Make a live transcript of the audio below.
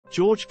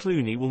George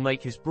Clooney will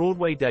make his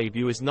Broadway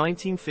debut as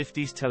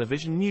 1950s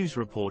television news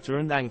reporter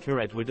and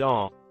anchor Edward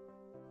R.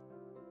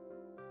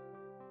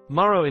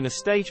 Murrow in a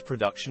stage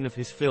production of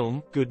his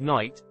film, Good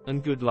Night,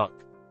 and Good Luck.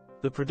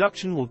 The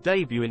production will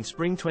debut in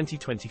spring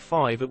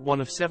 2025 at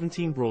one of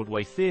 17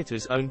 Broadway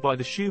theaters owned by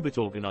the Shubert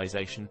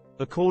Organization,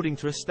 according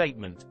to a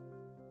statement.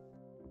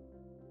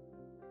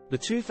 The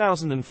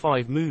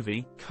 2005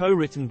 movie,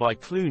 co-written by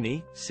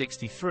Clooney,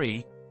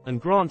 63, and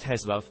Grant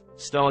Heslov,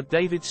 starred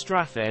David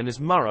Strathairn as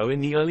Murrow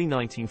in the early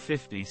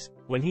 1950s,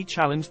 when he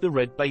challenged the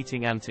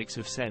red-baiting antics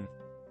of Sen.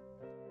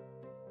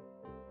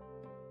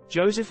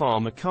 Joseph R.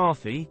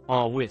 McCarthy,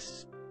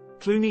 R-Wis.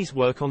 Clooney's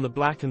work on the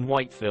black and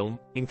white film,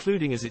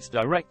 including as its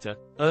director,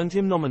 earned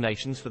him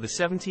nominations for the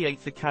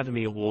 78th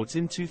Academy Awards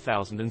in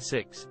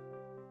 2006.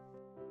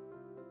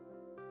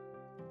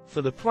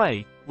 For the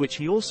play, which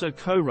he also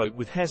co-wrote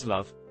with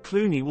Heslov,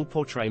 Clooney will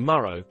portray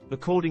Murrow,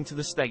 according to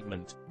the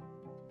statement.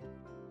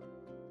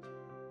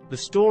 The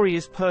story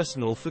is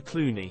personal for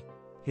Clooney.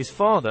 His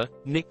father,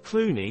 Nick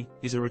Clooney,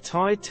 is a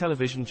retired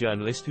television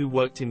journalist who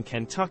worked in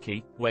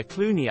Kentucky, where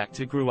Clooney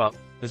actor grew up,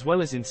 as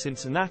well as in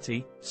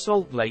Cincinnati,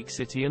 Salt Lake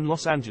City and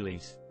Los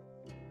Angeles.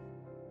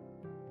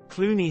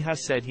 Clooney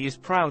has said he is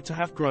proud to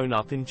have grown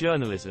up in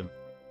journalism.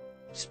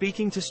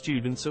 Speaking to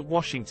students at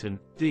Washington,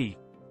 D.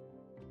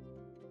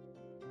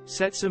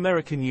 Set's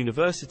American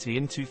University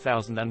in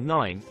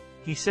 2009,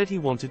 he said he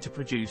wanted to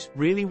produce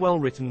really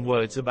well-written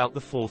words about the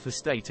Fourth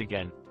Estate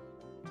again.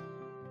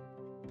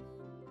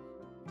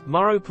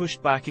 Murrow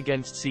pushed back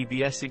against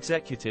CBS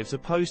executives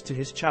opposed to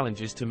his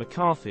challenges to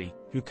McCarthy,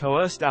 who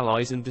coerced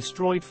allies and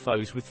destroyed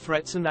foes with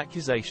threats and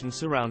accusations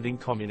surrounding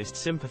communist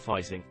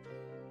sympathizing.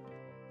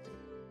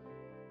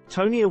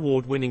 Tony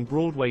Award-winning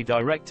Broadway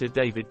director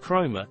David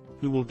Cromer,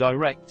 who will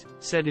direct,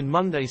 said in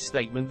Monday's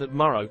statement that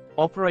Murrow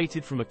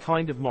operated from a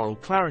kind of moral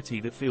clarity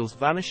that feels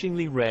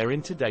vanishingly rare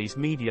in today's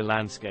media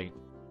landscape.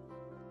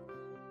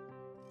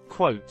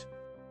 Quote,